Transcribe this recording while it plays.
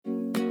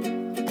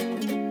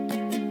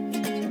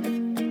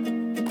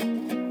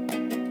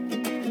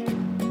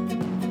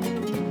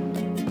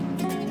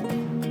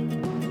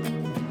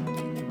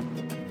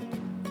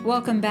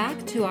Welcome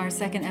back to our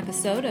second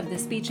episode of the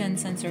Speech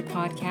Uncensored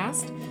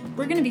podcast.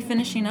 We're going to be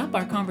finishing up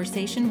our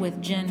conversation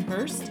with Jen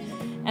Hurst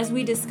as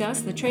we discuss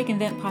the trach and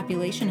vent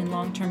population in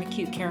long-term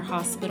acute care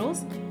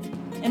hospitals.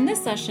 In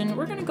this session,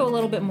 we're going to go a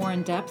little bit more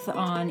in depth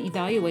on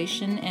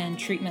evaluation and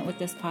treatment with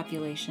this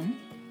population.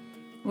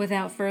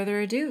 Without further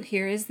ado,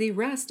 here is the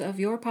rest of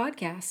your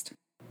podcast.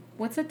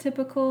 What's a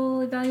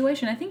typical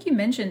evaluation? I think you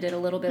mentioned it a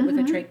little bit with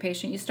a trach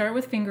patient. You start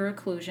with finger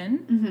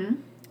occlusion.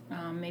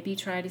 Maybe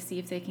try to see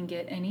if they can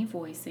get any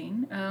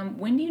voicing.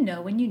 When do you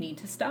know when you need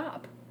to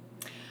stop?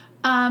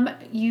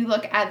 You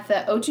look at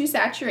the O2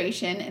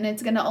 saturation, and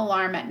it's going to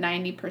alarm at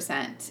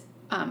 90%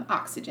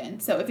 oxygen.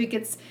 So if it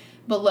gets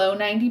below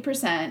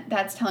 90%,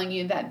 that's telling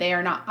you that they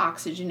are not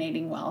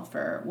oxygenating well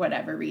for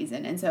whatever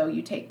reason. And so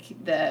you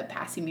take the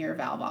passing mirror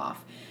valve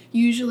off.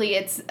 Usually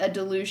it's a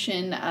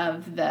dilution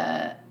of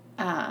the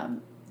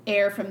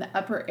air from the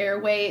upper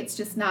airway. It's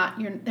just not,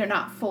 they're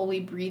not fully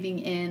breathing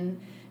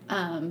in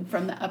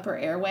from the upper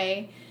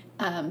airway.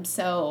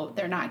 So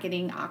they're not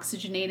getting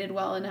oxygenated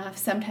well enough.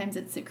 Sometimes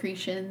it's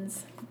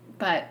secretions,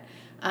 but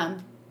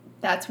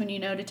that's when you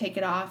know to take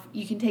it off.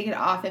 You can take it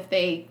off if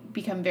they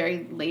become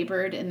very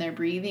labored in their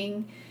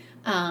breathing.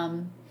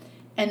 And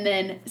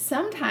then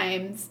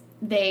sometimes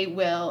they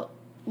will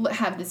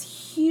have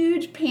this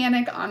huge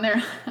panic on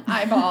their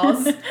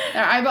eyeballs.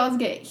 Their eyeballs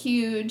get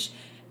huge,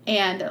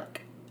 and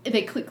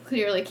they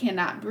clearly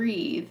cannot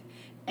breathe.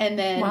 And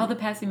then while the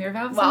passing mirror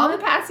valve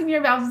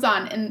is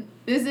on, and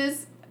this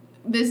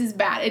is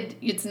bad.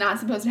 It's not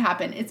supposed to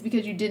happen. It's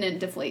because you didn't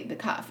deflate the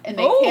cuff, and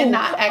they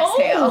cannot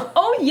exhale.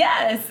 Oh,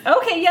 yes.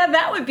 Okay, yeah,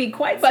 that would be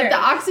quite scary. But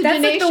the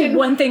oxygenation... That's like the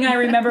one thing I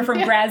remember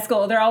from grad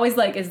school. They're always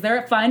like,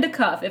 find a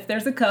cuff. If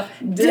there's a cuff,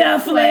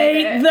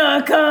 deflate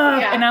the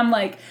cuff. Yeah. And I'm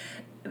like,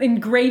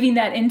 engraving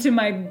that into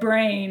my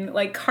brain,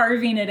 like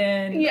carving it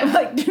in. Yeah.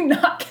 Like, do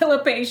not kill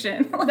a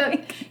patient.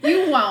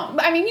 You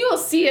won't. I mean, you will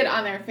see it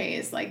on their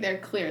face. Like, they're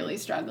clearly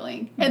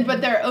struggling.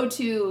 But their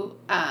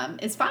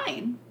O2 is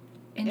fine.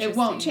 It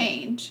won't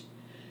change.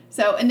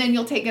 So, and then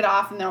you'll take it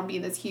off, and there'll be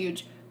this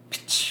huge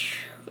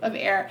of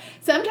air.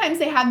 Sometimes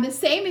they have the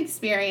same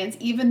experience,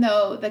 even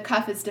though the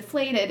cuff is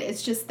deflated.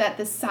 It's just that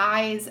the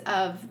size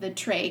of the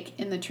trach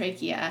in the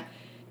trachea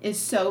is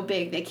so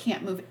big, they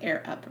can't move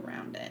air up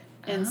around it.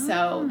 And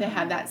so they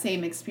have that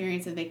same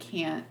experience that they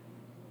can't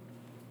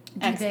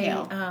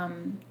exhale.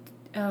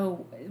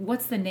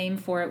 What's the name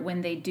for it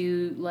when they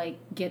do, like,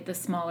 get the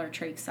smaller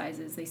trach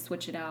sizes? They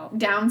switch it out.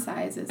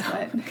 Downsize is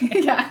what.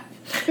 Okay. Yeah.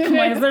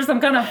 Like, is there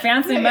some kind of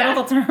fancy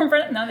medical term for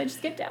it? No, they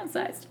just get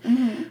downsized.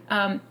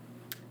 Mm-hmm.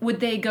 Would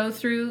they go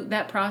through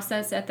that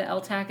process at the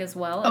LTAC as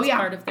well as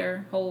part of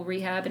their whole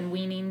rehab and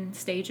weaning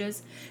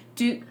stages?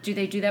 Do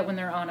they do that when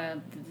they're on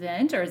a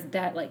vent, or is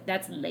that, like,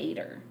 that's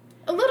later?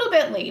 A little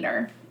bit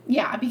later.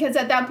 Yeah, because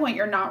at that point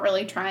you're not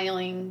really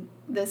trialing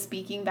the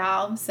speaking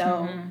valve,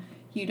 so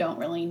you don't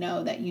really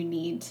know that you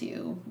need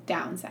to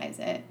downsize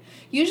it.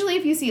 Usually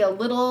if you see a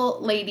little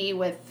lady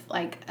with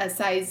like a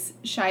size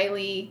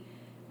shyly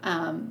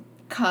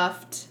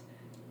cuffed,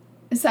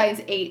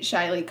 size 8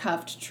 shyly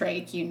cuffed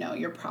trach, you know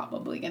you're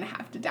probably going to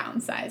have to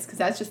downsize because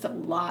that's just a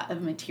lot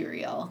of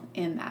material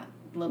in that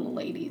little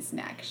lady's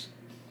neck.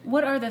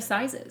 What are the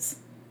sizes?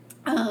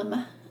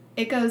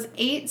 It goes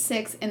 8,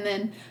 6, and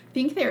then I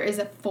think there is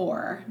a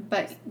 4,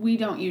 but we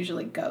don't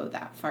usually go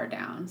that far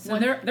down. So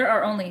there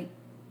are only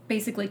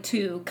basically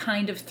 2,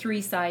 kind of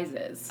 3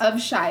 sizes.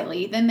 Of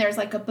shyly. Then there's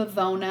like a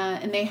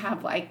Bavona, and they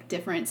have like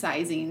different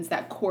sizings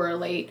that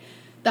correlate.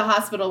 The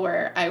hospital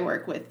where I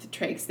work with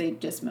trachs, they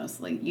just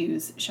mostly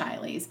use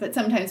shylys, but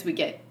sometimes we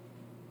get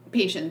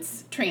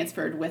patients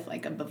transferred with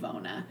like a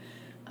Bavona.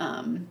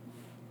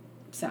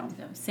 So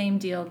same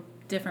deal,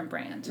 different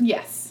brand.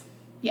 Yes.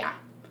 Yeah.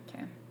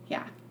 Okay.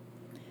 Yeah.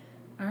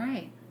 All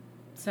right.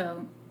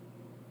 So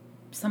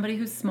somebody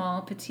who's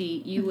small,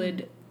 petite, you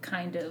would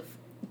kind of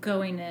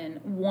going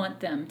in want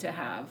them to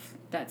have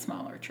that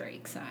smaller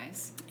trach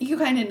size. You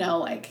kind of know,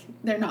 like,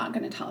 they're not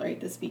going to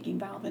tolerate the speaking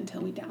valve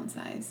until we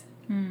downsize.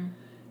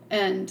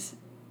 And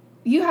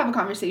you have a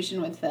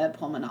conversation with the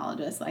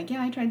pulmonologist, like,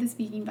 yeah, I tried the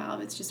speaking valve.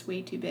 It's just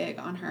way too big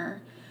on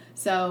her.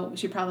 So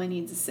she probably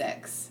needs a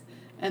 6.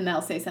 And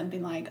they'll say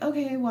something like,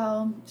 okay,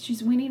 well,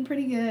 she's weaning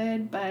pretty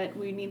good, but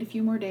we need a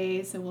few more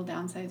days, so we'll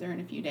downsize her in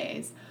a few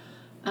days.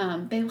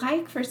 They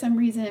like, for some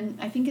reason,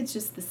 I think it's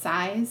just the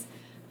size,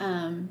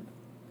 to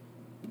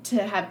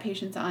have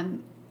patients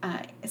on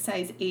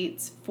size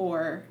 8s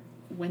for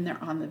when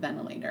they're on the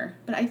ventilator.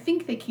 But I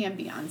think they can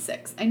be on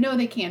 6. I know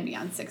they can be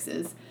on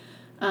 6s,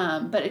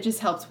 but it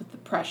just helps with the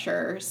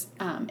pressures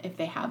if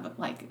they have,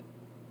 like,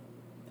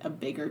 a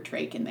bigger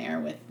trach in there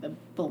with the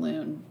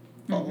balloon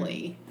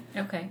fully.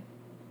 Okay.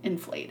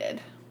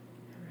 Inflated.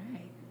 All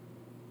right.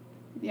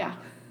 Yeah.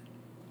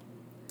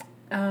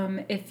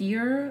 If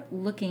you're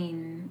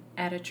looking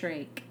at a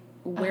trach,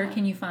 where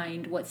can you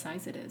find what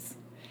size it is?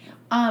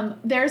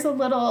 There's a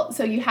little,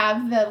 so you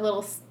have the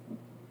little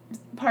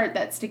part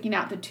that's sticking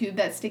out, the tube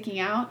that's sticking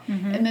out,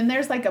 and then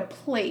there's like a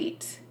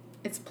plate,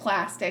 it's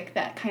plastic,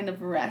 that kind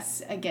of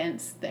rests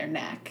against their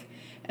neck.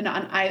 And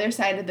on either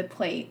side of the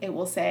plate, it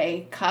will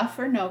say cuff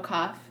or no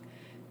cuff,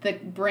 the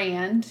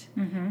brand,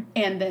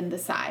 and then the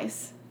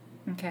size.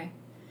 Okay.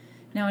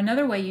 Now,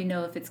 another way you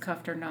know if it's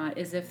cuffed or not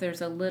is if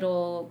there's a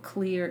little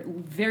clear,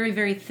 very,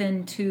 very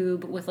thin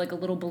tube with like a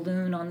little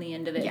balloon on the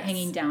end of it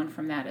hanging down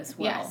from that as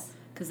well. Yes.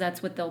 Because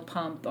that's what they'll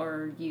pump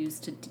or use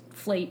to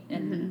inflate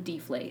and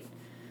deflate.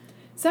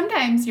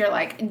 Sometimes you're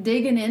like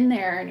digging in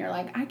there and you're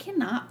like, I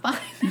cannot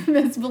find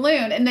this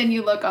balloon. And then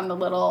you look on the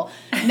little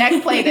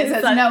neck plate, it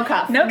says no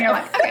cuff. No and you're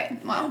cuff. like, okay,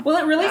 well. Will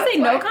it really say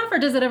why. no cuff or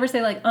does it ever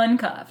say like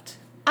uncuffed?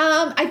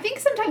 I think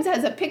sometimes it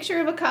has a picture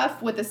of a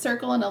cuff with a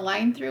circle and a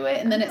line through it,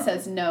 and then it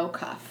says no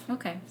cuff.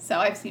 Okay. So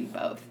I've seen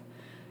both.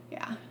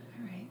 Yeah.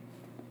 All right.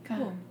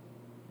 Cool.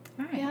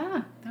 All right.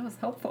 Yeah. That was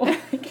helpful.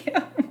 Thank you.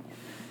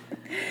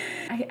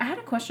 I had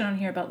a question on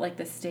here about like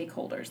the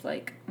stakeholders.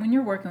 Like when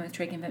you're working with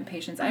trach and vent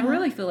patients, I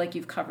really feel like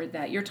you've covered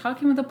that. You're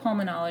talking with a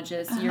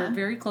pulmonologist. You're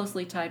very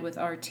closely tied with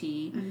RT.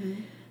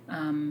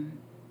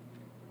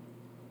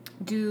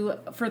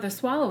 For the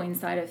swallowing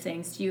side of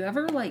things, do you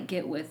ever like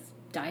get with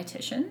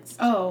dietitians?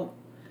 Oh,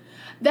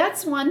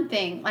 that's one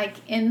thing. Like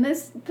in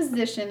this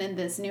position in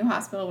this new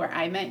hospital where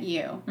I met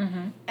you,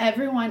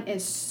 everyone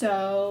is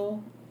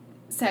so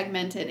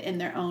segmented in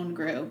their own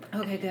group.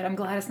 Okay, good. I'm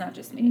glad it's not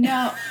just me.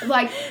 No,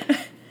 like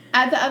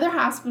at the other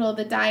hospital,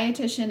 the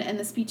dietitian and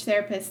the speech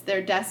therapist,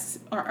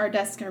 our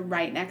desks are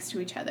right next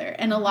to each other.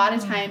 And a lot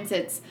of times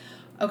it's,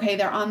 okay,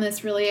 they're on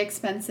this really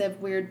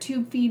expensive, weird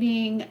tube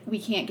feeding. We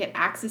can't get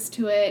access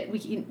to it.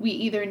 We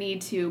either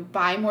need to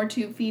buy more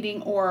tube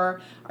feeding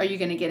or are you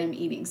going to get them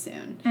eating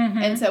soon?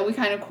 And so we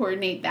kind of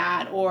coordinate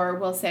that, or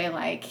we'll say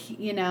like,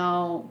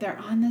 they're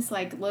on this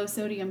like low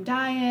sodium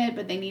diet,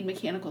 but they need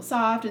mechanical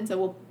soft. And so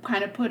we'll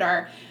kind of put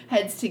our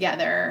heads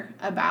together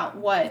about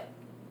what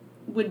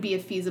would be a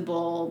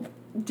feasible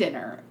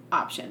dinner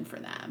option for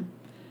them.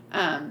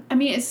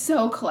 It's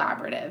so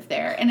collaborative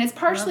there. And it's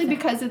partially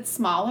because it's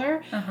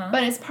smaller,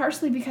 but it's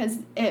partially because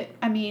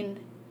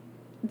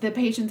the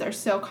patients are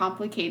so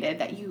complicated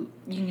that you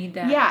need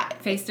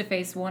that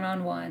face-to-face,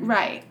 one-on-one.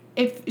 Right.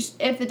 If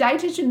the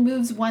dietitian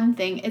moves one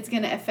thing, it's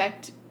going to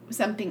affect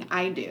something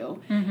I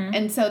do.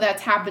 And so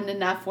that's happened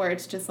enough where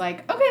it's just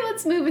like, okay,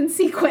 let's move in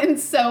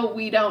sequence so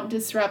we don't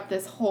disrupt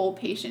this whole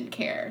patient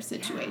care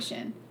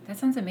situation. Yeah. That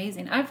sounds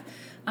amazing. I've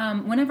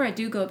whenever I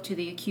do go up to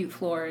the acute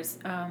floors,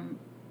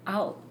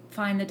 I'll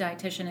find the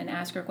dietitian and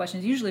ask her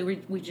questions. Usually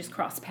we just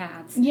cross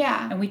paths.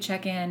 Yeah. And we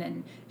check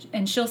in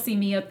and she'll see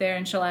me up there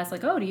and she'll ask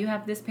like, oh, do you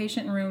have this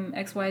patient in room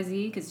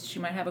XYZ? Because she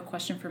might have a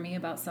question for me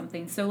about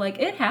something. So like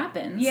it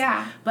happens.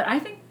 Yeah. But I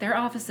think their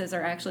offices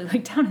are actually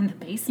like down in the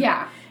basement.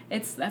 Yeah.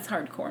 That's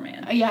hardcore,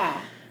 man. Yeah.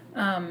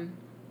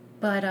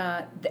 But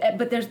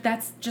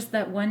that's just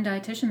that one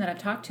dietitian that I've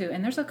talked to,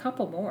 and there's a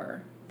couple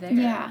more there.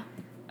 Yeah.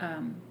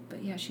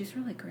 But yeah, she's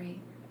really great.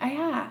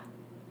 Yeah.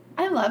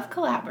 I love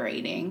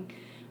collaborating.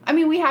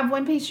 We have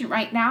one patient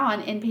right now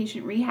on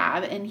inpatient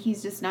rehab, and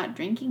he's just not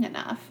drinking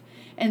enough.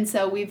 And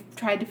so we've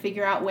tried to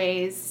figure out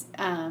ways,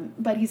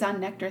 but he's on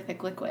nectar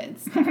thick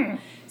liquids.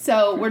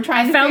 So we're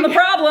trying to found the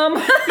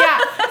problem. Yeah.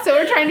 So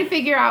we're trying to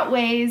figure out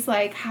ways,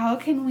 like, how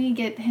can we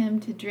get him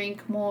to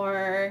drink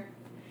more?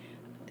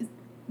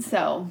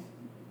 So,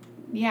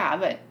 yeah,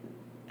 but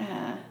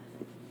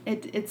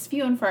it's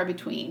few and far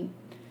between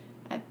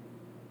at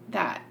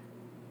that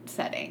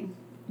setting.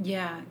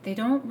 Yeah, they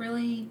don't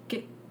really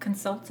get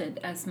consulted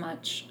as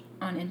much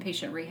on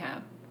inpatient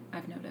rehab,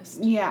 I've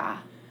noticed. Yeah.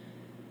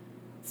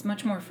 It's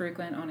much more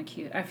frequent on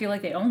acute. I feel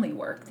like they only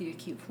work the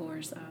acute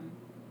floors.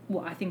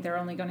 I think they're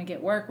only going to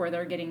get work where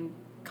they're getting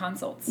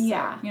consults.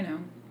 Yeah. So,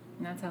 and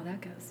that's how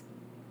that goes.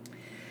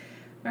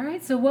 All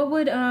right, so what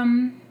would,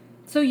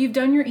 so you've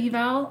done your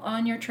eval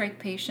on your trach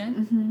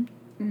patient.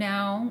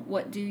 Now,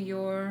 what do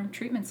your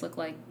treatments look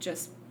like?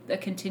 Just a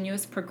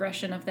continuous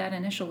progression of that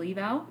initial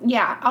eval?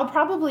 Yeah, I'll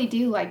probably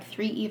do like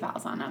 3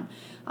 evals on them.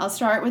 I'll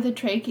start with a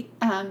trach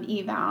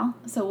eval.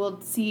 So we'll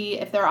see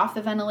if they're off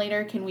the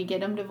ventilator, can we get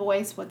them to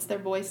voice? What's their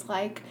voice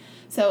like?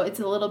 So it's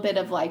a little bit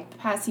of like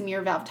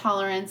passing-ear valve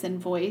tolerance and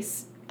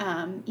voice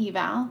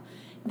eval.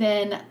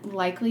 Then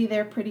likely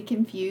they're pretty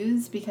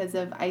confused because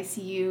of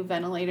ICU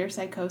ventilator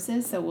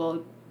psychosis. So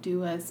we'll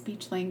do a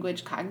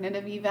speech-language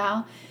cognitive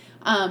eval.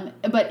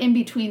 But in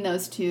between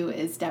those two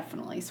is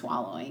definitely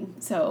swallowing.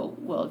 So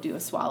we'll do a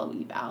swallow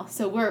eval.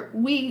 So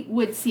we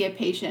would see a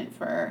patient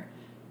for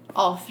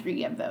all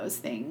 3 of those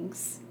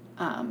things,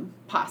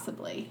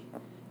 possibly,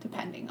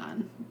 depending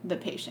on the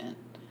patient.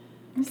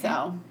 Okay.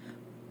 So.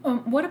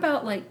 What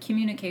about like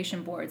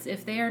communication boards?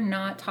 If they are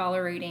not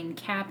tolerating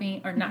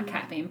capping, or not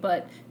capping,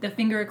 but the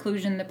finger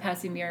occlusion, the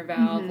passing-ear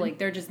valve, like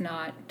they're just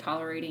not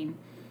tolerating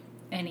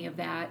any of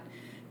that.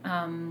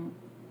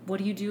 What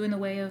do you do in the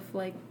way of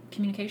like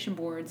communication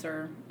boards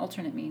or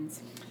alternate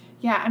means?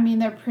 Yeah,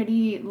 they're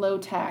pretty low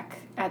tech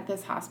at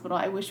this hospital.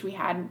 I wish we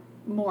had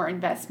more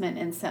investment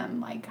in some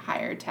like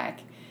higher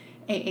tech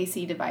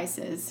AAC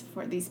devices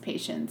for these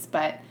patients,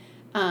 but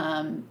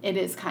it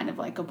is kind of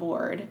like a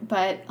board.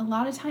 But a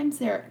lot of times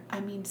they're,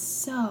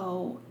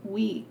 so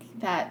weak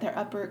that their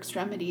upper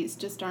extremities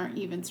just aren't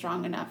even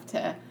strong enough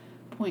to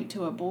PowerPoint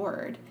to a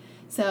board.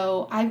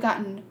 So I've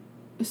gotten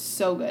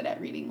so good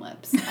at reading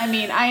lips. I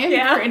mean, I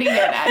am pretty good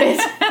at it.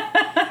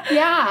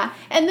 Yeah.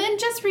 And then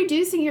just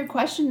reducing your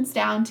questions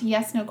down to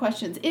yes, no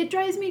questions. It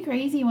drives me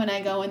crazy when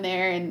I go in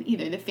there and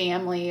either the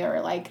family or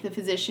like the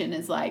physician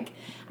is like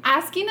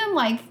asking them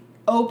like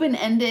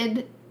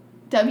open-ended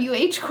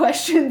WH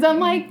questions. I'm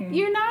like,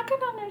 you're not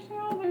going to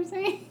understand what they're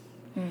saying.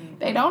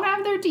 They don't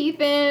have their teeth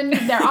in.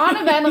 They're on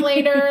a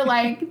ventilator.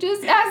 Like,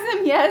 just ask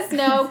them yes,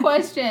 no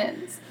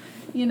questions,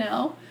 you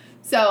know?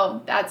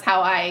 So that's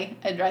how I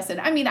address it.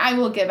 I mean, I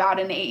will give out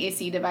an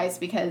AAC device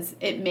because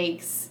it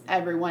makes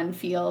everyone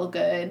feel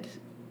good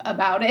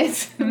about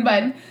it,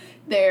 but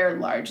they're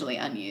largely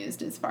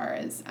unused as far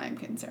as I'm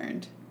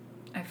concerned.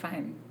 I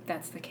find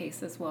that's the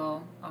case as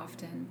well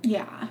often.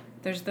 Yeah.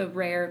 There's the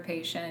rare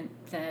patient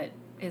that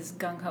is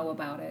gung-ho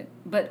about it.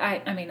 But I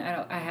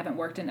haven't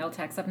worked in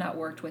LTACs. I've not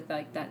worked with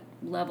like that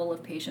level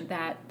of patient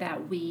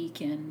that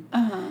week and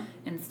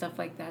stuff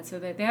like that. So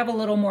they have a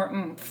little more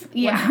oomph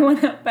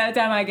by the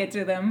time I get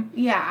to them.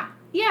 Yeah.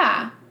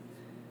 Yeah.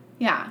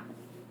 Yeah.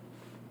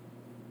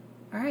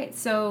 All right.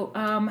 So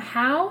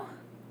how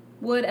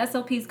would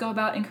SLPs go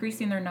about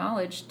increasing their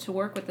knowledge to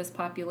work with this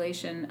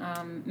population?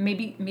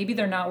 Maybe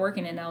they're not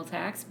working in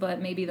LTACs,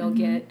 but maybe they'll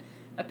get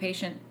a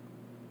patient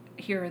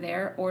here or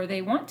there, or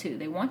they want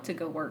to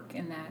go work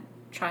in that,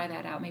 try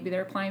that out. Maybe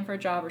they're applying for a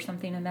job or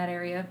something in that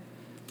area.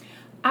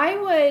 I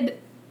would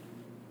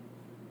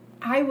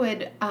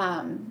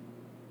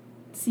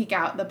seek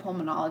out the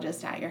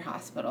pulmonologist at your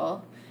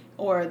hospital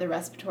or the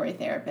respiratory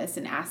therapist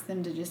and ask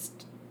them to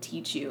just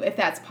teach you if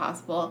that's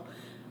possible.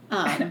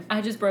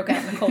 I just broke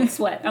out in a cold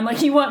sweat. I'm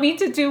like, you want me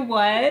to do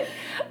what?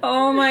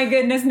 Oh my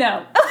goodness,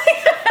 no.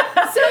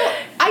 So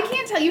I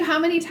can't tell you how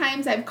many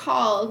times I've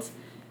called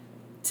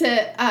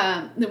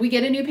to, we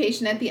get a new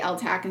patient at the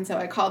LTAC, and so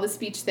I call the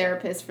speech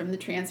therapist from the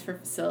transfer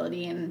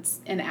facility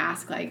and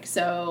ask, like,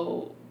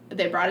 so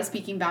they brought a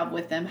speaking valve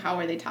with them. How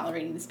are they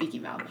tolerating the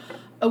speaking valve?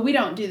 Oh, we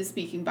don't do the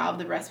speaking valve.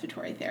 The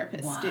respiratory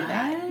therapists do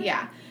that.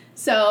 Yeah.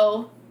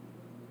 So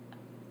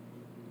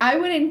I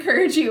would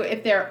encourage you,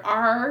 if there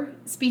are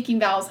speaking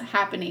valves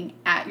happening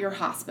at your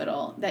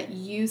hospital, that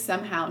you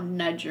somehow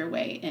nudge your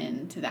way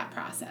into that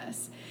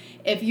process.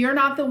 If you're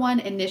not the one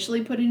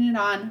initially putting it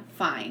on,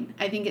 fine.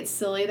 I think it's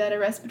silly that a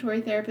respiratory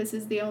therapist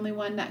is the only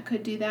one that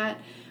could do that.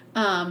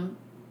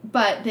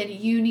 But then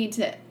you need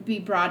to be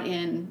brought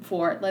in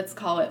for, let's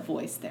call it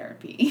voice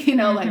therapy,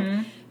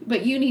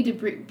 but you need to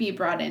be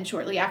brought in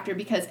shortly after,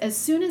 because as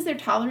soon as they're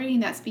tolerating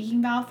that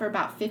speaking valve for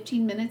about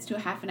 15 minutes to a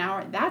half an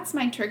hour, that's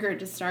my trigger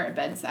to start a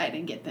bedside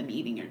and get them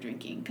eating or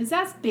drinking, because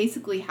that's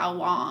basically how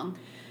long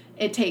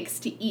it takes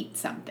to eat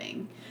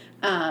something.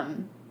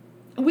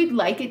 We'd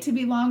like it to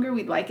be longer.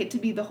 We'd like it to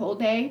be the whole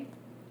day.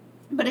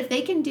 But if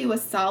they can do a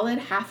solid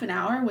half an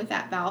hour with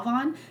that valve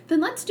on, then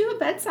let's do a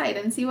bedside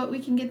and see what we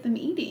can get them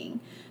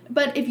eating.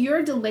 But if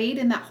you're delayed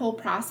in that whole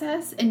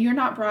process and you're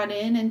not brought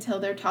in until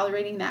they're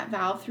tolerating that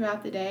valve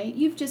throughout the day,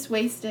 you've just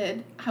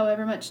wasted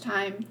however much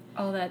time.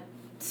 All that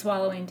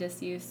swallowing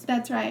disuse.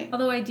 That's right.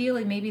 Although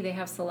ideally, maybe they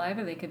have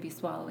saliva they could be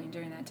swallowing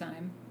during that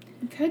time.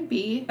 It could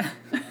be.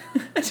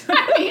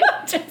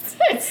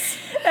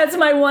 That's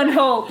my one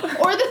hope.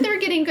 Or that they're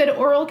getting good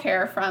oral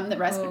care from the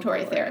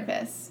respiratory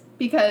therapists.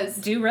 Because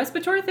do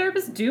respiratory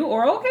therapists do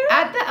oral care?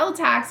 At the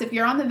LTACs, if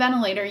you're on the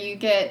ventilator, you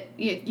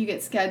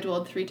get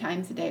scheduled 3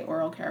 times a day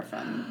oral care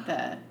from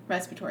the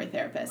respiratory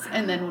therapist.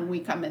 And then when we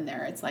come in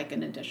there, it's like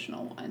an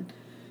additional one.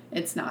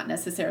 It's not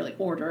necessarily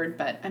ordered,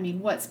 but I mean,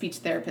 what speech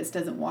therapist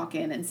doesn't walk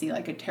in and see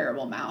like a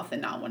terrible mouth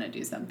and not want to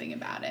do something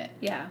about it?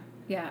 Yeah,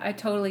 I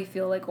totally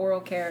feel like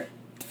oral care,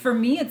 for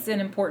me, it's an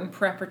important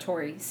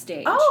preparatory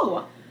stage.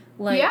 Oh,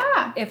 like,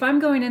 yeah. If I'm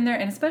going in there,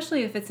 and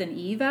especially if it's an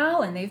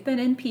eval and they've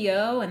been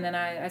NPO, and then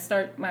I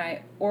start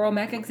my oral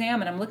mech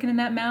exam and I'm looking in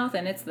that mouth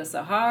and it's the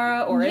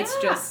Sahara, or it's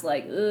just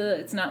like,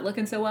 it's not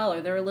looking so well,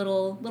 or they're a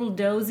little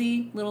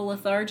dozy, little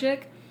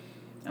lethargic.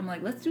 I'm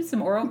like, let's do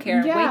some oral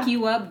care, wake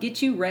you up,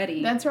 get you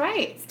ready. That's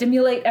right.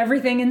 Stimulate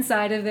everything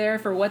inside of there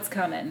for what's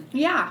coming.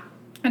 Yeah.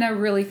 And I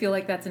really feel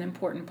like that's an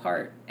important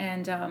part.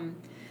 And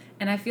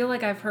I feel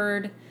like I've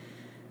heard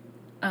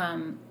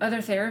other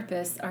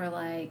therapists are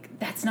like,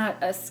 that's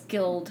not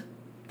skilled.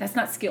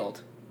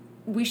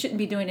 We shouldn't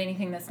be doing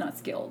anything that's not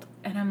skilled.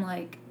 And I'm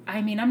like,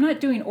 I mean, I'm not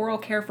doing oral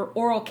care for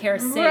oral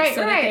care's sake,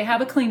 that they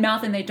have a clean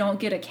mouth and they don't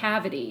get a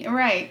cavity.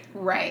 Right.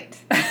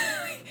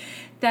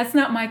 That's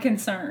not my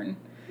concern.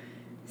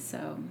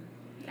 So,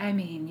 I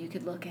mean, you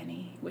could look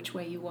any which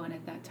way you want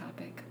at that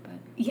topic. But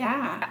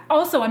yeah.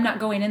 Also, I'm not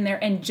going in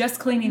there and just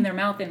cleaning their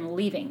mouth and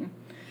leaving.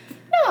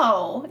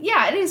 No.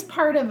 Yeah, it is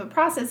part of a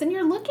process. And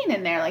you're looking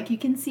in there. Like, you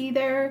can see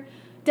their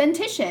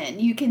dentition.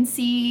 You can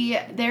see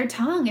their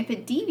tongue if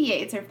it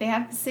deviates, or if they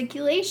have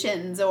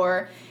fasciculations,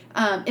 or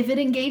if it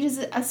engages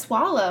a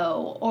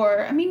swallow.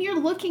 Or, I mean, you're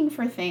looking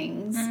for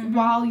things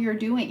while you're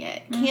doing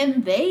it.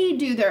 Can they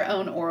do their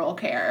own oral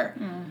care?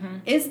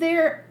 Is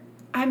there...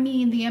 I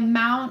mean, the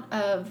amount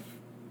of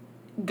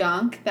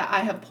gunk that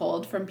I have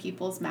pulled from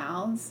people's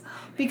mouths,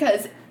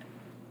 because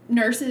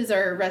nurses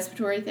or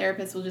respiratory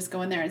therapists will just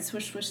go in there and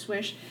swish, swish,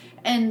 swish,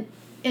 And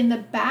in the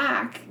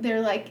back,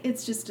 they're like,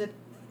 it's just a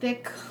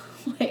thick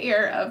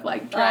layer of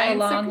like dry. All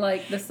along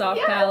like the soft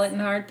palate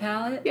and hard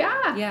palate.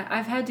 Yeah. Yeah,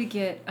 I've had to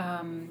get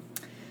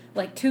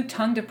like 2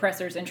 tongue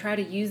depressors and try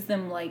to use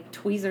them like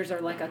tweezers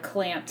or like a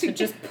clamp to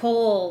just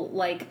pull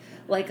like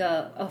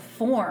a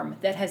form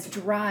that has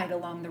dried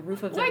along the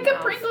roof of their mouth. Like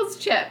a Pringles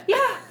chip.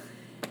 Yeah.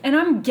 And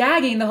I'm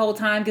gagging the whole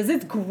time because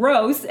it's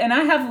gross. And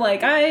I have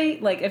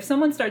if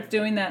someone starts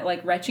doing that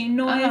like retching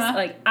noise,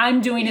 like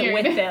I'm doing it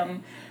with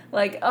them.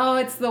 Like, oh,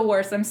 it's the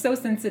worst. I'm so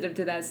sensitive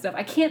to that stuff.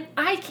 I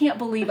can't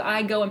believe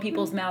I go in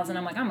people's mouths and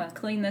I'm like, I'm going to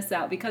clean this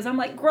out because I'm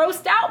like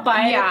grossed out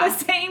by it at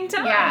the same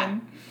time. Yeah.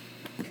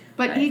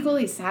 But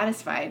equally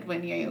satisfied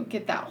when you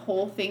get that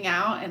whole thing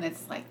out and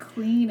it's like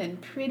clean and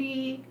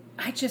pretty.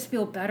 I just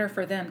feel better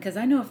for them because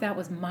I know if that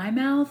was my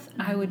mouth,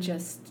 I would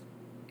just,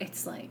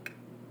 it's like,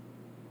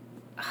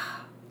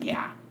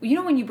 yeah. You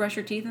know when you brush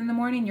your teeth in the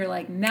morning, you're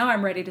like, now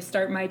I'm ready to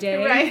start my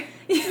day. Right.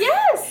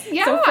 Yes.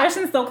 Yeah. So fresh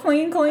and so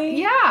clean.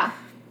 Yeah.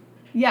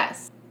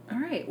 Yes. All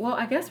right. Well,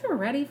 I guess we're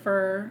ready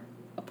for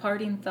a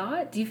parting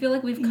thought. Do you feel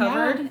like we've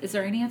covered? Yeah. Is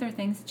there any other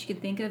things that you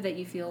can think of that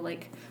you feel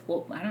like,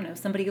 well, I don't know,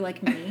 somebody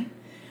like me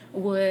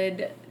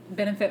would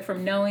benefit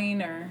from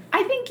knowing or?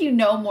 I think you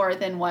know more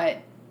than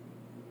what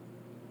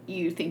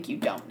you think you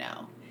don't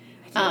know.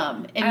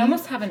 And I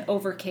almost have an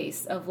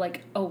overcase of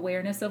like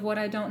awareness of what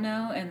I don't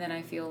know, and then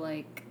I feel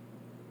like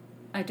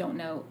I don't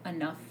know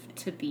enough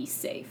to be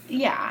safe.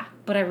 Yeah.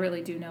 But I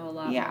really do know a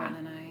lot more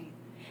than I.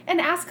 And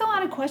ask a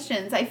lot of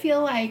questions. I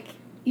feel like,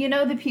 you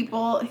know, the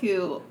people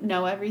who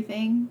know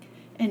everything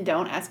and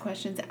don't ask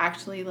questions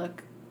actually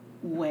look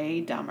way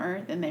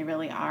dumber than they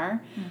really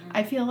are. Mm-hmm.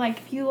 I feel like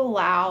if you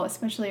allow,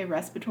 especially a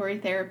respiratory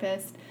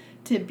therapist,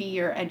 to be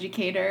your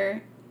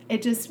educator,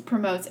 it just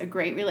promotes a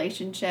great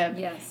relationship.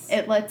 Yes.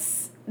 It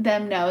lets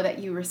them know that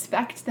you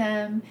respect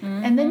them.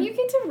 Mm-hmm. And then you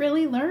get to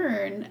really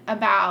learn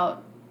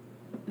about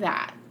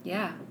that.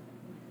 Yeah.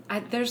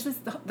 There's this,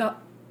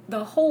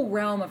 the whole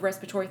realm of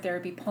respiratory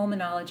therapy,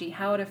 pulmonology,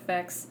 how it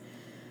affects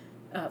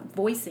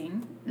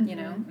voicing, you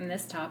know, in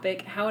this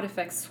topic, how it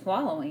affects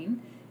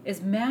swallowing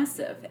is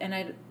massive.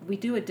 And we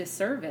do a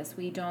disservice.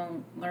 We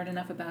don't learn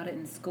enough about it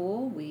in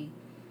school. We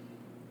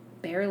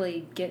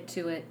barely get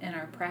to it in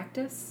our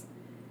practice.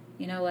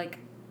 You know, like,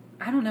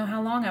 I don't know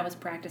how long I was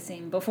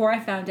practicing before I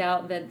found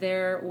out that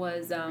there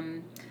was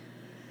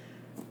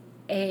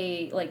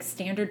a, like,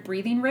 standard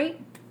breathing rate.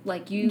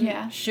 Like, you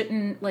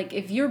shouldn't, like,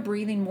 if you're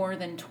breathing more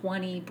than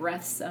 20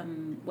 breaths,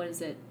 what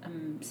is it,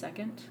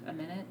 second? A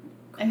minute?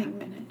 I think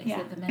minute. Is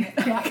it the minute?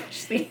 Yeah. Gosh,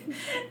 see,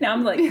 now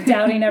I'm, like,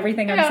 doubting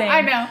everything I'm saying.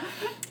 I know.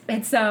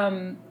 It's,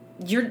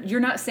 you're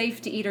not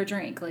safe to eat or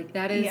drink. Like,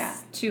 that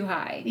is too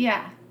high.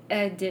 Yeah.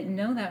 I didn't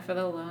know that for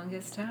the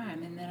longest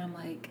time. And then I'm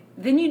like,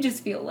 then you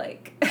just feel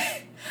like,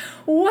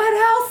 what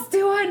else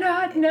do I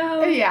not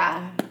know?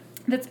 Yeah.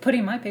 That's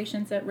putting my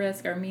patients at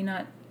risk or me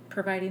not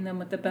providing them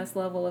with the best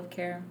level of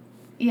care.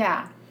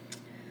 Yeah.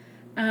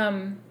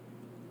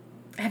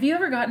 Have you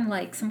ever gotten,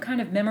 like, some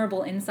kind of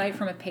memorable insight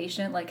from a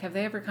patient? Like, have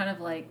they ever kind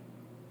of, like,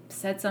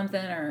 said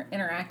something or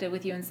interacted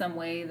with you in some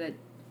way that...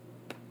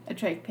 A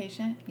trach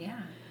patient?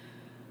 Yeah.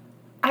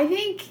 I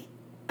think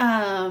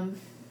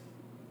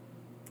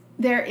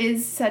there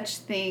is such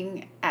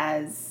thing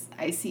as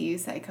ICU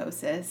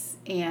psychosis,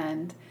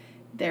 and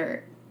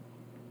the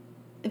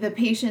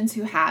patients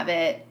who have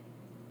it,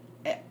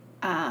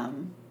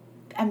 and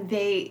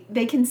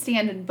they can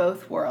stand in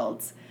both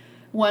worlds.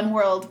 One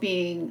world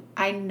being,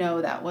 I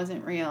know that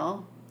wasn't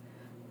real,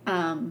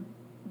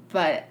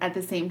 but at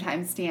the same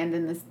time stand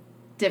in this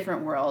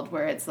different world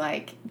where it's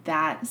like,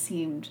 that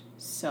seemed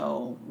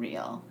so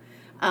real.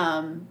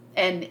 And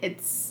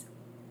it's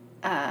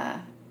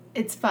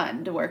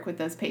fun to work with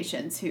those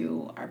patients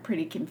who are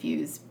pretty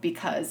confused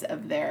because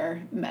of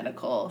their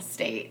medical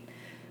state.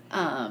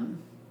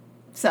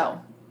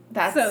 So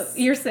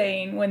you're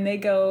saying when they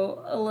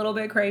go a little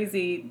bit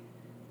crazy,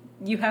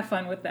 you have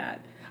fun with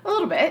that? A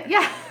little bit,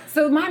 yeah.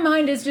 So my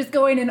mind is just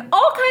going in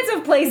all kinds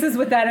of places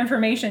with that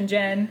information,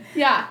 Jen.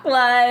 Yeah.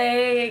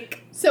 Like...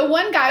 So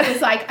one guy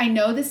was like, I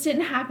know this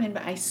didn't happen,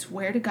 but I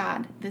swear to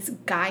God, this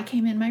guy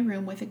came in my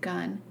room with a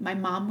gun. My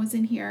mom was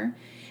in here,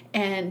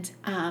 and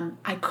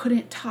I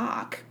couldn't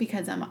talk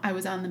because I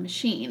was on the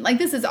machine. Like,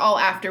 this is all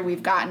after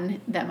we've gotten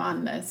them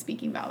on the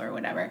speaking valve or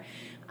whatever.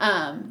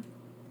 And,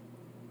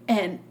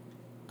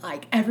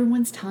 like,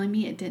 everyone's telling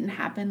me it didn't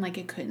happen, like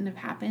it couldn't have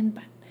happened,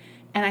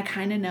 and I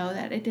kind of know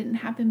that it didn't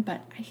happen,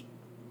 but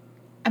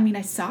I mean,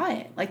 I saw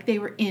it. Like, they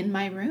were in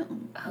my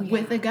room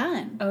with a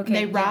gun. Okay.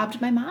 They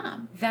robbed my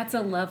mom. That's a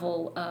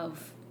level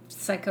of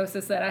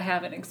psychosis that I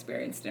haven't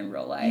experienced in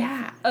real life.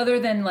 Yeah. Other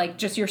than, like,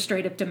 just your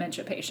straight-up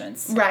dementia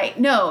patients. Right.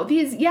 No,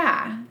 these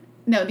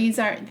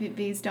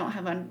patients don't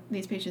have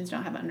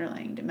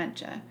underlying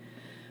dementia.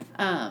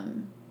 Yeah.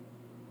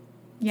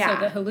 So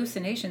the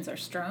hallucinations are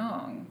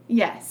strong.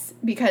 Yes,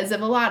 because of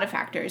a lot of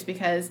factors.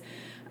 Because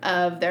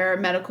of their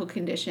medical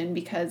condition,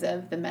 because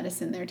of the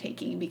medicine they're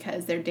taking,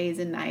 because their days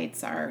and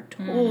nights are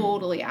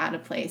totally out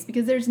of place,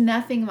 because there's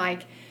nothing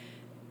like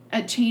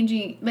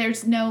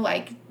there's no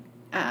like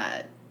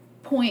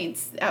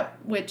points at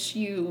which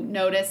you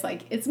notice,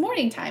 like, it's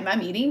morning time,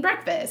 I'm eating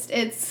breakfast.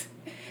 It's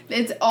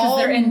all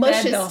they're in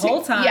mushes bed the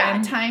whole time.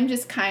 Yeah, time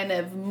just kind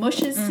of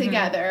mushes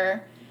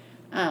together.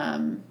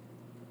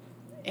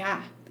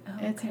 Yeah,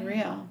 it's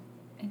real.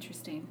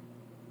 Interesting.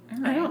 All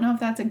right. I don't know if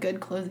that's a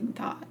good closing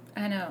thought.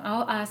 I know.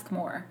 I'll ask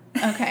more.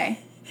 Okay.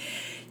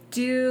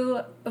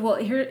 Here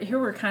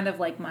were kind of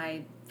like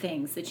my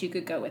things that you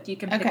could go with. You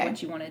can pick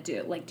what you want to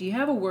do. Like, do you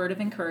have a word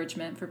of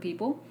encouragement for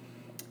people?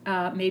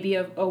 Maybe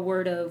a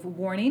word of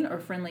warning or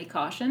friendly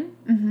caution,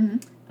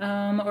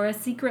 or a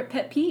secret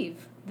pet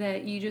peeve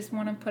that you just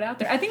want to put out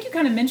there. I think you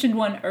kind of mentioned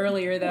one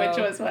earlier, though. Which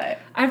was what?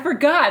 I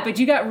forgot, but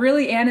you got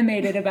really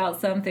animated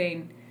about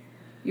something.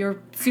 You're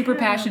super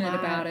passionate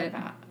about it.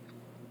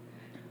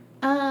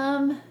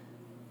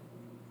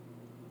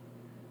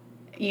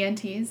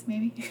 ENTs,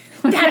 maybe?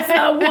 That's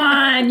the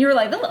one! You were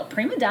like, the little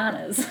prima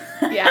donnas.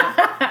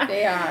 Yeah,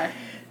 they are.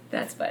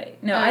 That's funny.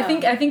 No, I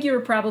think you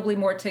were probably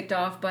more ticked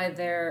off by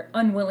their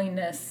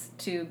unwillingness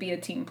to be a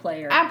team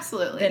player.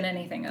 Absolutely. Than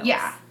anything else.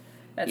 Yeah.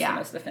 That's the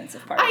most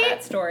offensive part of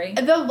that story.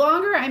 The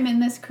longer I'm in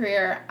this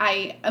career,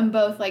 I am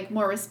both, like,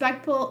 more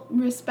respectful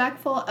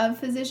of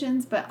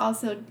physicians, but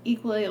also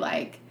equally,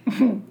 like...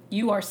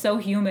 You are so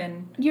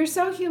human. You're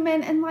so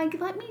human, and,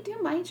 like, let me do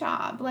my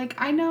job. Like,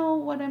 I know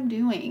what I'm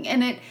doing.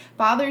 And it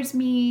bothers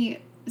me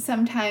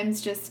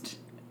sometimes just...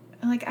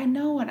 Like, I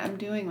know what I'm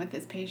doing with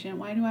this patient.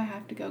 Why do I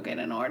have to go get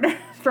an order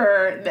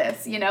for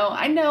this? You know,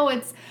 I know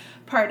it's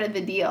part of the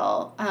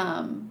deal.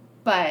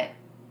 But,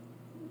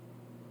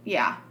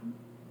 yeah.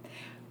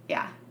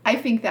 Yeah. I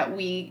think that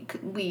we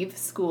leave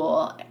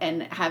school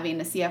and having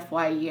a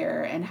CFY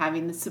year and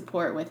having the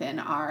support within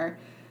our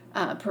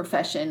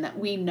profession that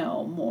we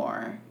know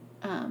more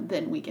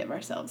than we give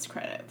ourselves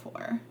credit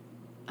for.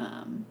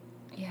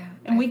 Yeah.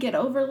 And we get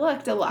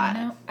overlooked a lot.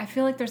 You know, I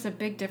feel like there's a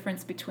big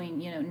difference between,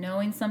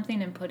 knowing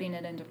something and putting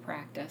it into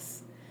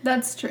practice.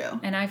 That's true.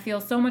 And I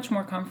feel so much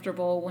more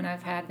comfortable when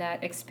I've had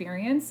that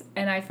experience.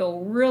 And I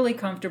feel really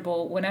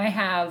comfortable when I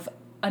have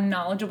a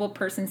knowledgeable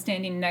person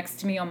standing next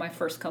to me on my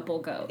first couple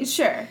goes.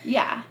 Sure,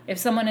 yeah. If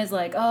someone is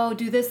like, oh,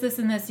 do this, this,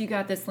 and this, you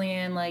got this,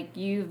 Leanne. Like,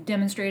 you've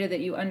demonstrated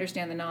that you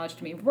understand the knowledge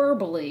to me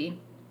verbally.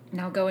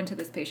 Now go into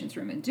this patient's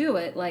room and do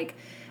it. Like,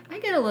 I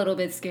get a little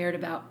bit scared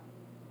about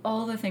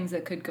all the things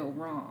that could go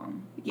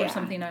wrong, or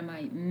something I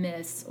might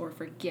miss or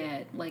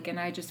forget. Like, and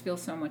I just feel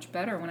so much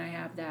better when I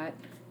have that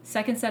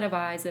second set of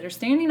eyes that are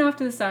standing off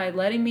to the side,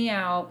 letting me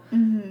out.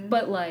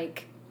 But,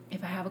 like,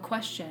 if I have a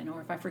question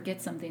or if I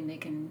forget something, they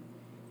can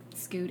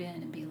scoot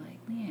in and be like,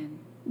 man,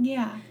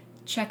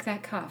 check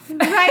that cuff.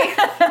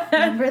 Right.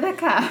 Remember the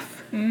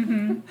cuff.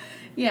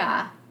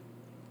 Yeah.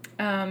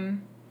 All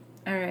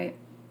right.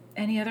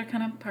 Any other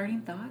kind of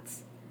parting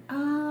thoughts?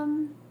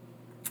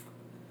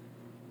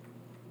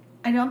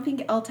 I don't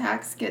think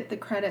LTACs get the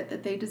credit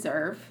that they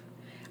deserve.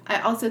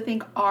 I also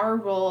think our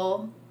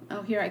role...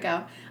 Oh, here I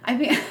go. I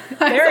think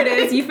there it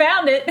is. You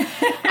found it.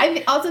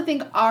 I also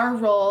think our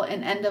role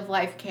in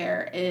end-of-life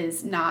care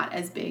is not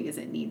as big as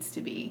it needs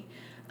to be.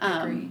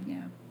 Agreed,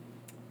 yeah.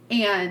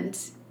 And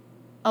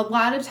a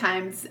lot of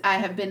times I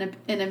have been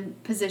in a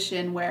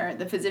position where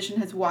the physician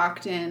has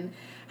walked in,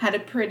 had a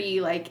pretty,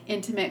 like,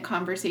 intimate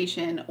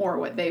conversation, or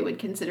what they would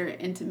consider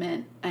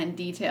intimate and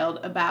detailed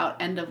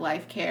about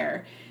end-of-life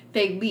care.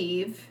 They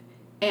leave,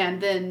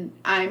 and then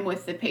I'm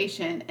with the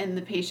patient, and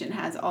the patient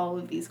has all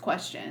of these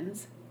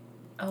questions.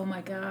 Oh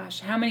my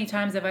gosh. How many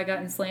times have I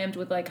gotten slammed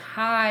with, like,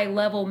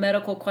 high-level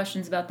medical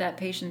questions about that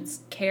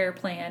patient's care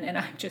plan, and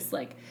I'm just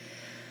like,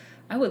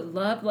 I would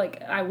love,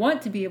 like, I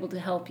want to be able to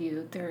help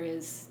you. There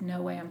is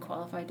no way I'm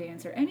qualified to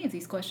answer any of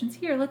these questions.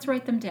 Here, let's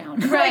write them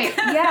down. Right,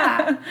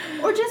 yeah.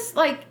 Or just,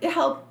 like,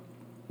 help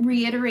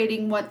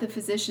reiterating what the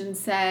physician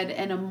said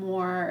in a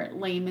more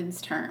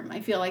layman's term. I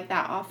feel like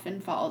that often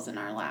falls in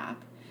our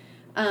lap.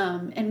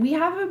 And we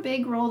have a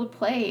big role to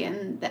play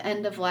in the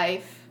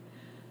end-of-life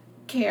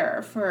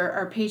care for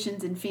our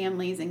patients and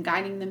families, and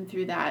guiding them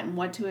through that and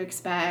what to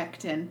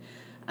expect, and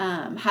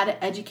how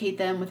to educate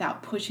them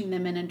without pushing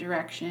them in a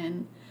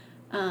direction.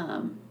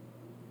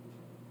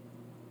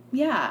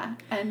 Yeah.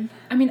 And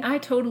I mean, I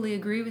totally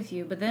agree with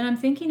you, but then I'm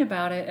thinking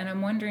about it and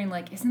I'm wondering,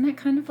 like, isn't that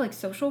kind of like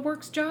social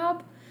work's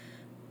job?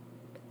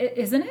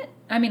 Isn't it?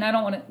 I mean, I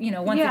don't want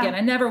to, once again,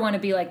 I never want to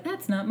be like,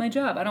 that's not my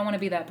job. I don't want to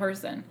be that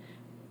person.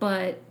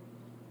 But,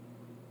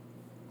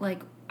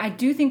 like, I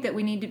do think that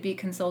we need to be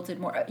consulted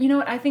more. You know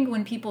what? I think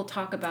when people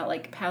talk about,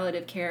 like,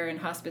 palliative care and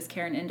hospice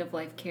care and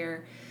end-of-life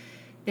care,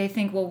 they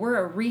think, well, we're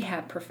a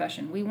rehab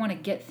profession. We want to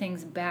get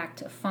things back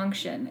to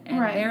function. And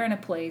they're in a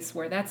place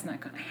where that's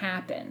not going to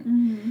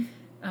happen.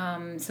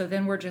 So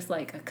then we're just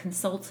like a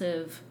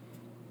consultative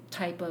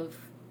type of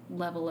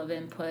level of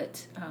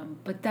input.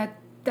 But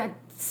that's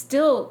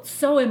still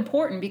so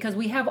important, because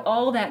we have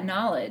all that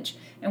knowledge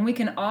and we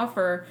can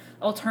offer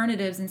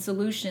alternatives and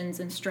solutions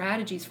and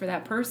strategies for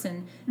that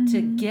person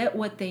to get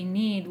what they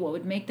need, what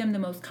would make them the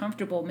most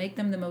comfortable, make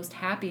them the most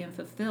happy and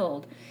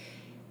fulfilled.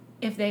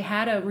 If they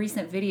had a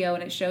recent video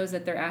and it shows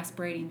that they're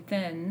aspirating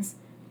thins,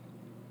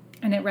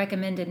 and it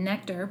recommended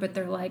nectar, but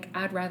they're like,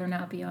 I'd rather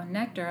not be on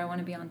nectar. I want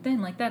to be on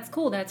thin. Like, that's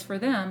cool. That's for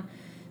them.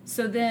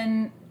 So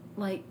then,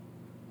 like,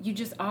 you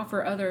just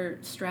offer other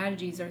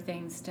strategies or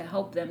things to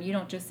help them. You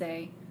don't just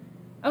say,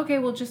 okay,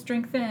 well, just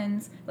drink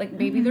thins. Like,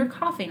 maybe they're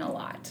coughing a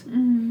lot.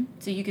 Mm-hmm.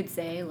 So you could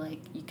say,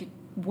 like, you could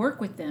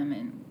work with them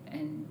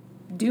and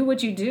do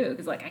what you do.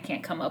 Because, like, I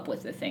can't come up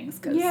with the things.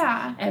 Because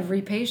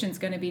every patient's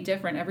going to be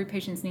different. Every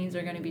patient's needs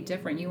are going to be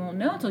different. You won't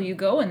know until you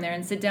go in there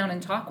and sit down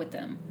and talk with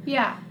them.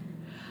 Yeah.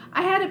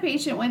 I had a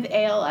patient with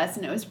ALS,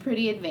 and it was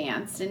pretty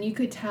advanced, and you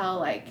could tell,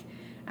 like,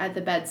 at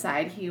the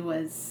bedside, he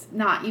was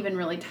not even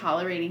really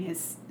tolerating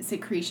his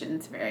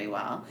secretions very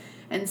well.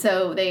 And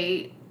so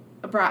they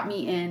brought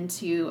me in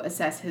to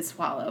assess his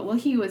swallow. Well,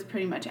 he was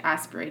pretty much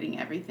aspirating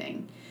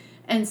everything.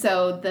 And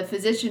so the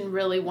physician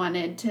really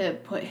wanted to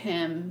put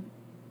him...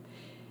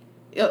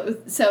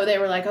 So they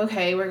were like,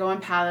 okay, we're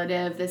going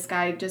palliative. This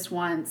guy just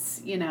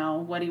wants,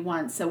 what he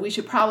wants. So we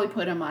should probably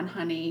put him on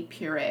honey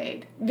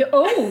pureed.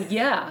 Oh,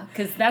 yeah,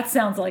 because that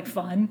sounds like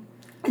fun.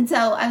 And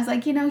so I was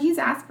like, he's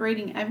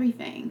aspirating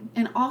everything.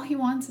 And all he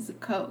wants is a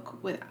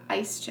Coke with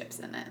ice chips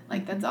in it.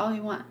 Like, that's all he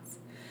wants.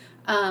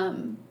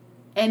 And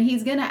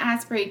he's going to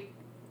aspirate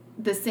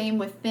the same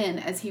with thin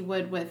as he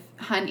would with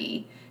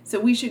honey. So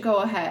we should go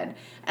ahead.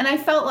 And I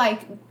felt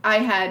like I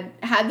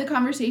had the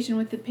conversation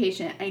with the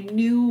patient. I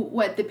knew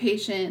what the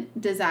patient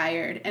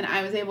desired. And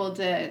I was able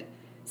to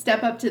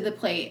step up to the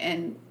plate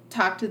and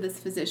talk to this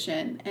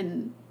physician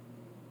and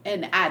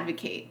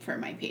advocate for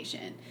my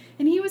patient.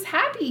 And he was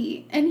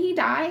happy. And he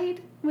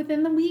died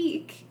within the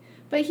week.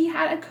 But he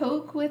had a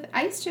Coke with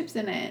ice chips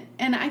in it.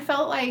 And I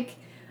felt like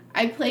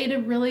I played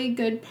a really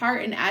good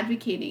part in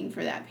advocating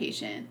for that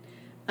patient.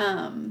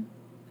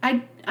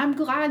 I'm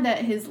glad that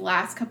his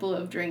last couple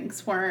of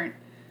drinks weren't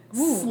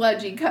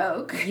sludgy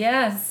Coke.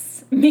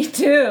 Yes, me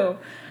too.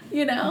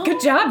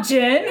 Good job,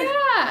 Jen.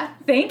 Yeah.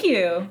 Thank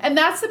you. And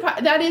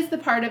that is the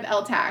part of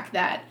LTAC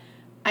that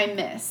I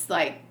miss,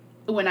 like,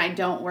 when I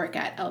don't work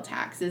at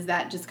LTACs, is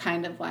that just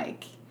kind of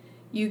like,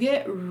 you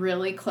get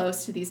really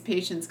close to these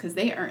patients because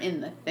they are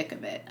in the thick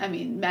of it. I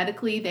mean,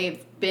 medically,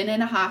 they've been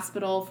in a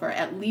hospital for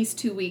at least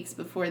 2 weeks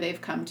before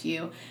they've come to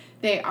you.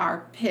 They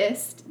are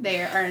pissed.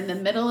 They are in the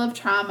middle of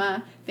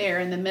trauma. They are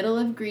in the middle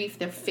of grief.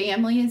 Their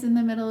family is in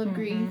the middle of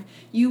grief.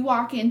 You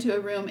walk into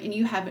a room and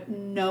you have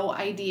no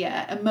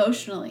idea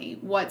emotionally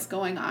what's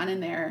going on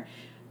in there.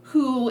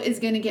 Who is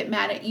going to get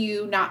mad at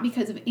you, not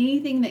because of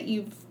anything that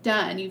you've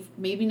done. You've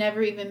maybe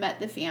never even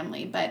met the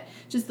family, but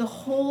just the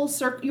whole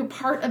you're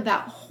part of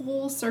that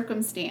whole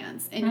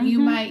circumstance, and you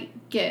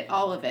might get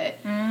all of it.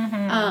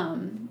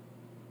 And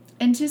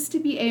just to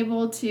be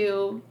able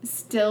to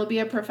still be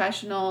a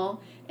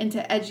professional and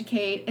to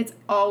educate, it's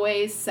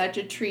always such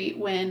a treat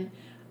when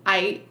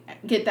I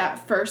get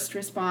that first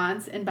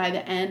response, and by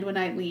the end when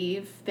I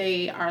leave,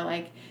 they are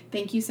like,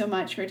 thank you so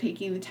much for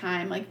taking the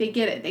time. Like, they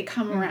get it. They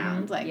come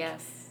around. Like,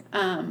 yes.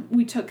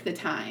 We took the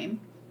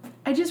time.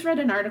 I just read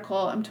an article,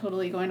 I'm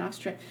totally going off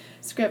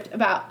script,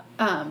 about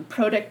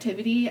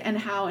productivity and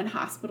how in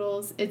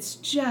hospitals it's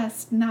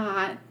just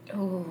not...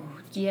 Oh,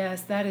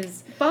 yes, that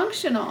is...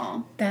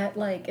 functional. That,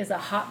 like, is a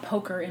hot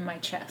poker in my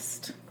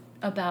chest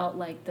about,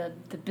 like,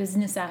 the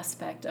business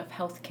aspect of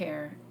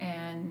healthcare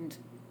and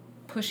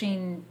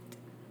pushing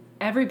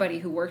everybody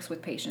who works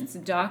with patients,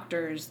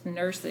 doctors,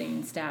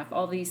 nursing staff,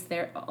 all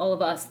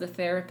of us, the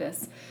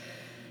therapists,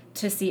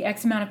 to see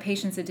X amount of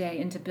patients a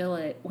day and to bill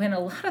it, when a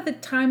lot of the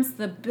times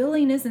the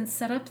billing isn't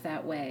set up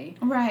that way.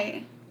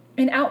 Right.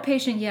 In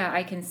outpatient, yeah,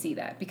 I can see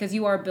that because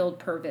you are billed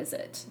per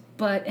visit.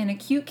 But in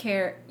acute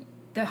care,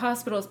 the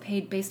hospital is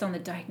paid based on the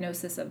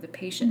diagnosis of the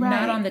patient,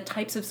 not on the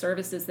types of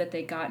services that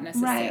they got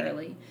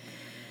necessarily. Right.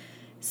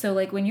 So,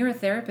 like, when you're a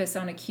therapist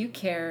on acute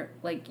care,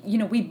 like,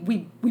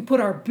 we put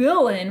our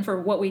bill in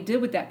for what we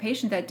did with that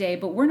patient that day,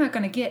 but we're not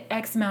going to get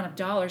X amount of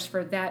dollars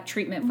for that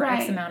treatment for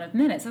X amount of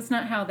minutes. That's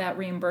not how that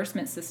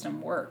reimbursement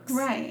system works.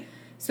 Right.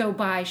 So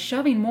by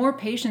shoving more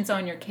patients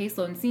on your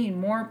caseload and seeing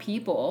more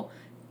people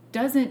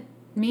doesn't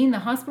mean the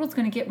hospital's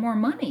going to get more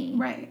money.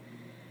 Right.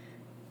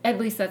 At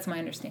least that's my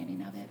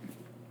understanding of it,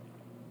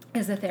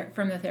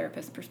 from the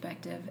therapist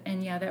perspective.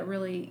 And, yeah, that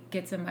really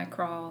gets in my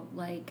craw,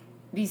 like...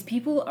 These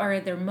people are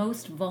at their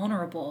most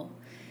vulnerable,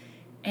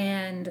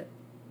 and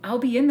I'll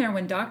be in there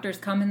when doctors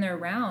come in their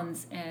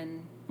rounds,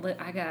 and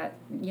I got,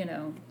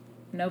 no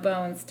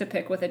bones to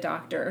pick with a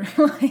doctor.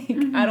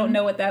 I don't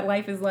know what that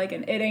life is like,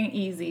 and it ain't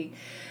easy.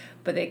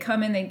 But they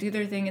come in, they do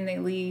their thing, and they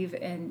leave,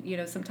 and,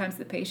 sometimes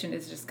the patient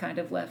is just kind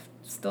of left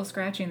still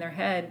scratching their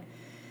head.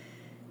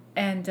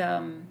 And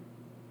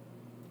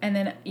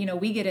then,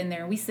 we get in there,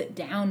 and we sit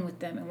down with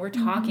them, and we're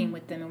talking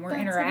with them, and we're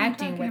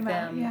interacting with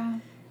them. Yeah.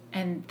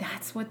 And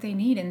that's what they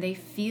need, and they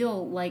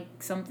feel like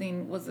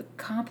something was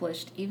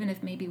accomplished, even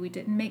if maybe we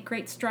didn't make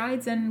great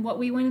strides in what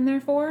we went in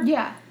there for.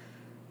 Yeah.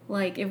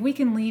 Like, if we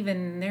can leave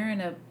and they're in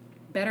a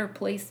better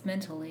place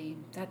mentally,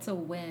 that's a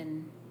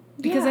win.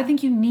 Because I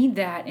think you need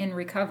that in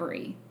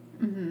recovery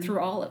through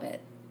all of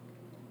it.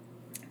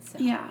 So,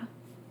 yeah.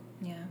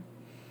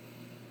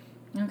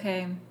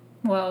 Okay.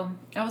 Well,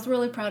 I was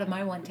really proud of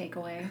my one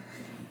takeaway.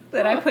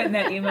 that I put in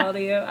that email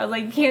to you. I was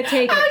like, you can't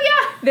take it. Oh,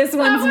 yeah. This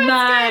one's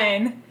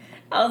mine. Good.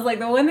 I was like,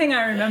 the one thing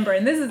I remember,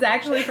 and this is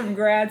actually from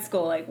grad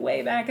school, like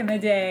way back in the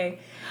day,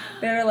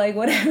 they're like,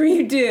 whatever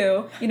you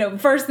do,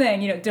 first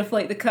thing,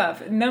 deflate the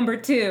cuff. Number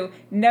 2,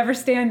 never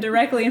stand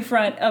directly in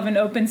front of an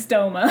open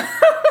stoma.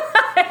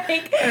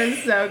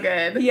 That's so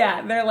good.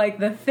 Yeah, they're like,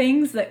 the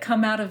things that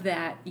come out of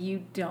that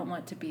you don't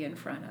want to be in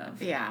front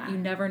of. Yeah. You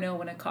never know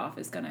when a cough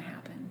is going to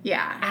happen.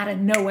 Yeah. Out of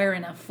nowhere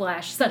in a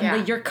flash,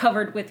 suddenly you're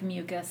covered with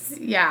mucus.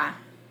 Yeah.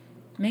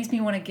 Makes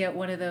me want to get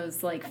one of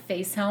those, like,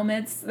 face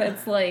helmets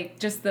that's, like,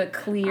 just the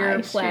clear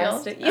Eye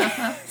plastic. shield.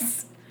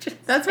 Yes.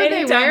 That's what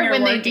they wear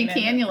when they working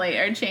decannulate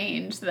or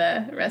change.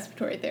 The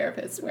respiratory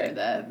therapists wear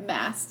the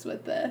masks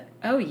with the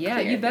Oh, yeah.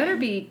 You better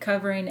be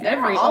covering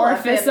every all up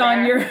orifice in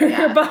on your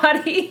there.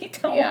 body.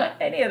 Don't want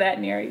any of that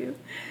near you.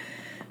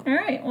 All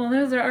right. Well,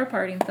 those are our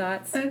parting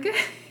thoughts. Okay.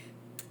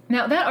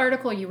 Now, that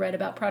article you read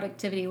about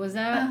productivity, was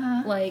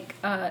that, like,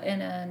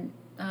 in a...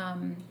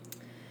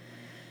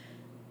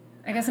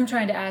 I guess I'm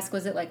trying to ask,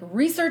 was it like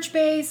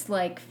research-based,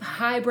 like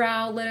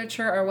highbrow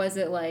literature, or was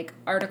it like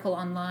article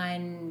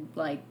online,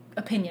 like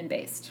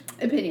opinion-based?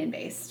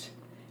 Opinion-based.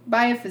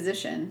 By a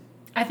physician.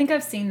 I think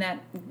I've seen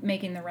that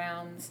making the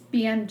rounds.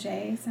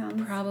 BMJ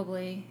sounds...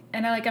 Probably.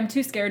 And I'm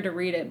too scared to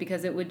read it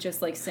because it would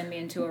just like send me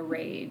into a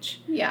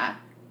rage. Yeah.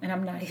 And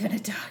I'm not even a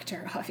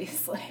doctor,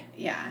 obviously.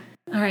 Yeah.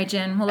 All right,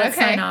 Jen. Well, let's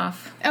sign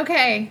off.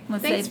 Okay.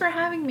 Thanks for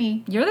having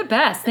me. You're the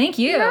best. Thank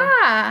you.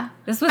 Yeah.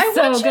 This was so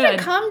good. I want you to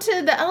come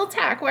to the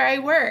LTAC where I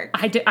work.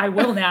 I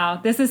will now.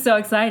 This is so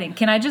exciting.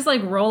 Can I just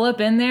like roll up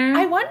in there?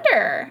 I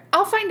wonder.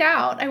 I'll find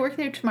out. I work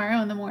there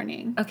tomorrow in the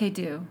morning. Okay,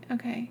 do.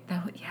 Okay.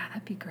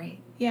 That'd be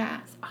great. Yeah.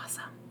 That's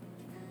awesome.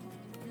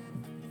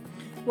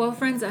 Well,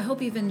 friends, I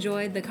hope you've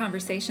enjoyed the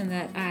conversation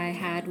that I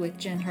had with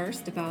Jen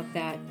Hurst about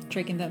that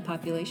trach and vent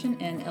population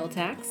and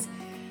LTACs.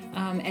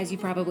 As you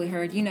probably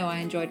heard, I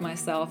enjoyed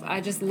myself. I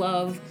just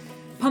love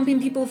pumping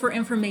people for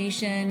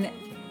information,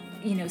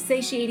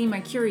 satiating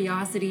my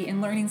curiosity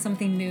and learning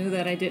something new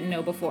that I didn't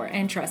know before.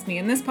 And trust me,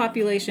 in this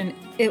population,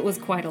 it was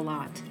quite a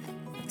lot.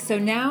 So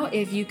now,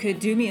 if you could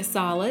do me a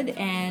solid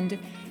and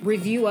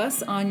review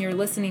us on your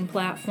listening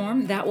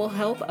platform, that will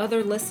help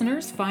other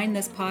listeners find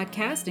this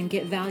podcast and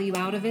get value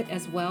out of it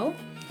as well.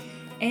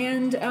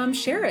 And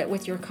share it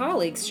with your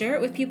colleagues. Share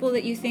it with people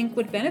that you think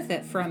would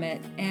benefit from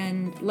it.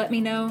 And let me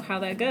know how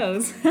that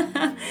goes.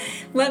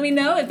 Let me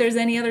know if there's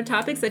any other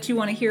topics that you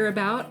want to hear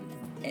about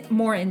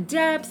more in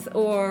depth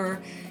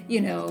or,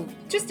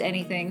 just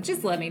anything.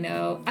 Just let me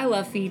know. I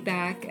love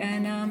feedback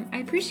and I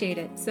appreciate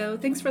it. So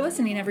thanks for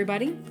listening,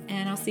 everybody.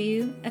 And I'll see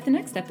you at the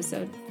next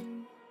episode.